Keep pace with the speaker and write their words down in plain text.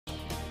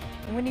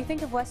When you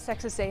think of West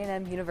Texas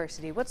A&M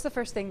University, what's the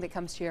first thing that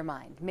comes to your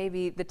mind?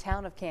 Maybe the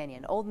town of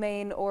Canyon, Old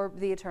Main, or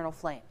the Eternal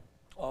Flame?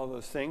 All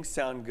those things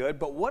sound good,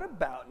 but what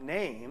about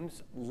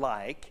names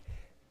like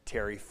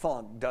Terry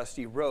Funk,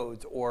 Dusty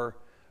Rhodes, or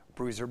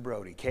Bruiser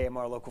Brody?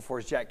 KMR Local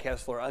 4's Jack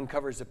Kessler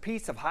uncovers a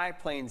piece of High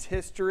Plains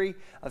history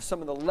of some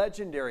of the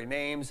legendary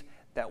names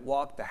that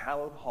walk the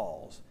hallowed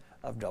halls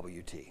of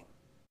WT.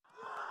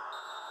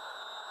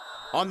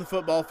 On the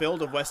football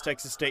field of West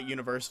Texas State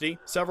University,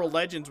 several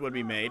legends would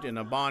be made and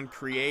a bond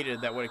created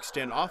that would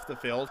extend off the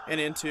field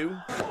and into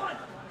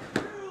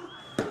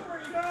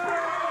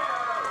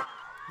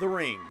the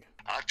ring.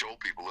 I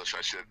told people this.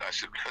 I said,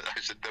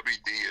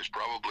 WD has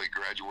probably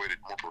graduated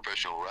more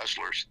professional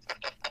wrestlers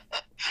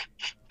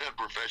than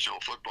professional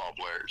football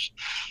players.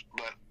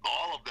 But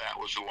all of that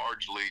was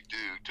largely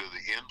due to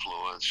the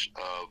influence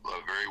of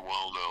a very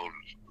well-known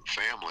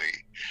family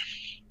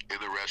in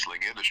the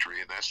wrestling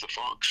industry, and that's the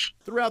Funks.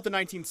 Throughout the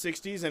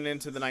 1960s and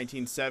into the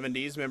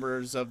 1970s,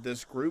 members of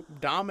this group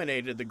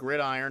dominated the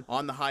gridiron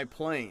on the High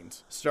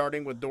Plains,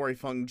 starting with Dory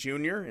Funk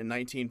Jr. in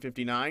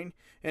 1959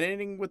 and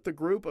ending with the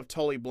group of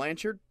Tully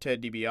Blanchard,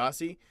 Ted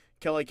DiBiase,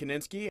 Kelly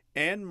Kaninsky,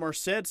 and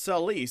Merced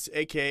Solis,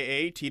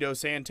 a.k.a. Tito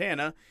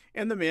Santana,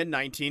 in the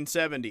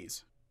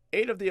mid-1970s.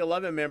 8 of the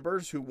 11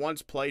 members who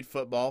once played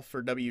football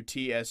for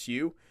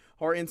WTSU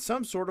are in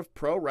some sort of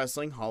pro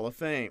wrestling Hall of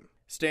Fame.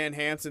 Stan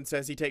Hansen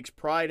says he takes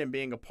pride in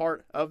being a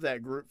part of that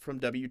group from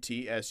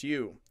WTSU.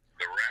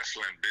 The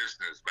wrestling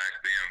business back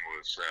then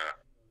was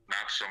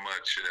not so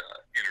much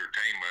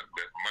entertainment,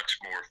 but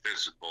much more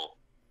physical.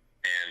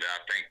 And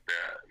I think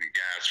the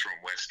guys from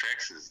West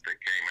Texas that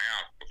came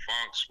out, the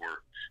Funks,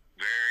 were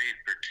very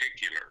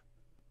particular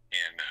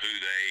in who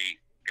they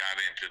got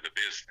into the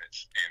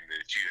business, and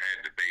that you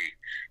had to be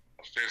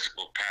a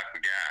physical type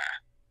of guy.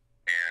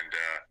 And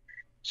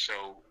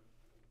so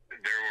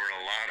there were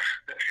a lot of,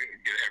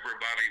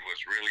 everybody was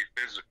really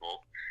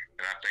physical,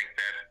 and I think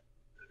that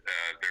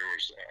there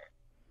was a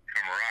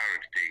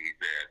camaraderie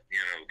that,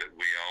 that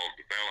we all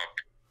developed,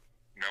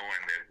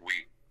 knowing that we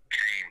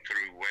came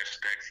through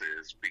West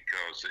Texas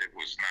because it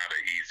was not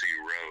an easy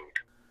road.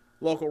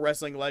 Local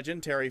wrestling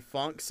legend Terry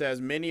Funk says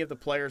many of the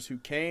players who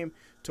came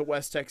to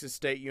West Texas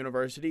State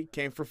University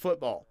came for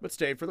football, but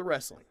stayed for the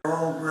wrestling. They're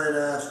all great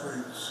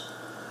athletes,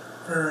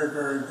 very,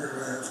 very good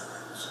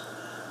athletes.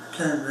 They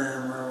came to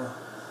Amarillo.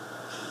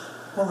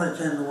 Well, they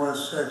came to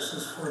West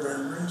Texas for that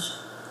reason.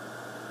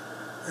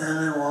 And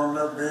they wound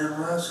up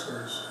being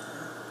wrestlers.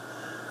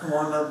 They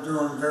wound up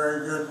doing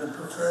very good in the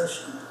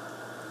profession.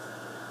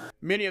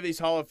 Many of these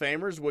Hall of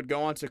Famers would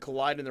go on to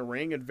collide in the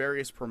ring in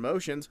various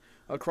promotions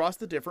across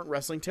the different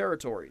wrestling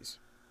territories.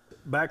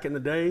 Back in the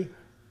day,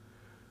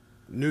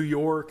 New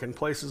York and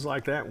places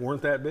like that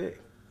weren't that big.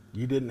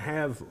 You didn't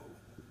have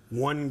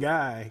one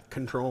guy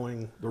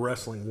controlling the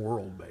wrestling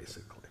world,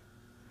 basically.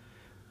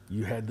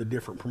 You had the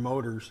different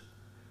promoters.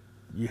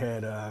 You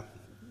had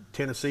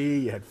Tennessee,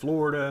 you had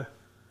Florida,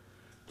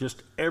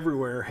 just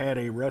everywhere had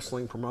a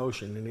wrestling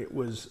promotion, and it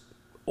was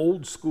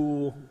old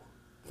school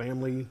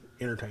family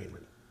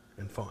entertainment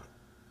and fun.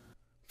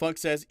 Funk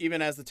says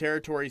even as the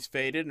territories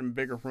faded and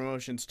bigger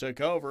promotions took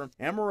over,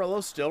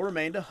 Amarillo still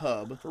remained a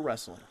hub for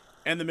wrestling.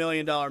 And the $1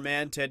 Million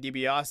Man, Ted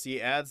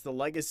DiBiase, adds the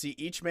legacy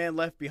each man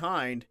left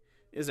behind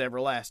is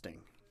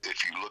everlasting.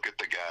 If you look at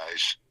the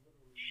guys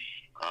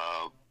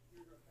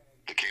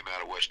that came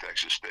out of West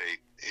Texas State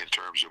in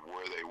terms of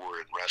where they were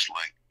in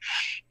wrestling,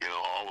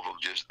 all of them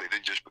they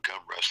didn't just become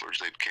wrestlers,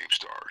 they became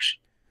stars.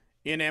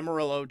 In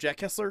Amarillo, Jack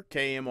Kessler,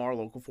 KMR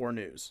Local 4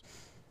 News.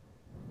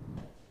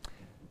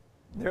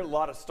 There's a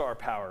lot of star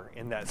power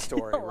in that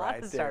story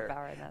right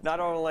there. Not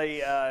only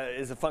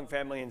is the Funk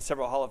family in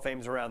several Hall of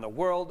Fames around the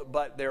world,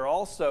 but they're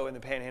also in the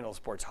Panhandle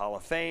Sports Hall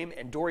of Fame,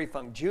 and Dory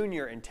Funk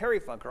Jr. and Terry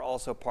Funk are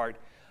also part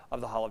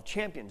of the Hall of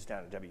Champions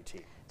down at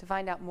WT. To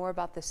find out more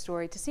about this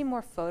story, to see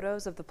more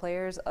photos of the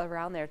players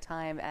around their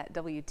time at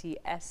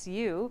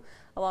WTSU,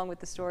 along with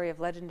the story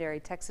of legendary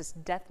Texas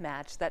death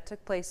match that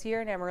took place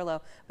here in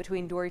Amarillo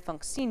between Dory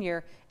Funk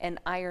Sr. and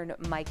Iron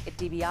Mike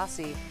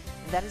DiBiase,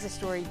 that is a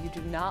story you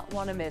do not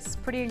want to miss.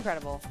 Pretty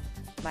incredible.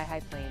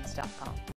 MyHighPlains.com.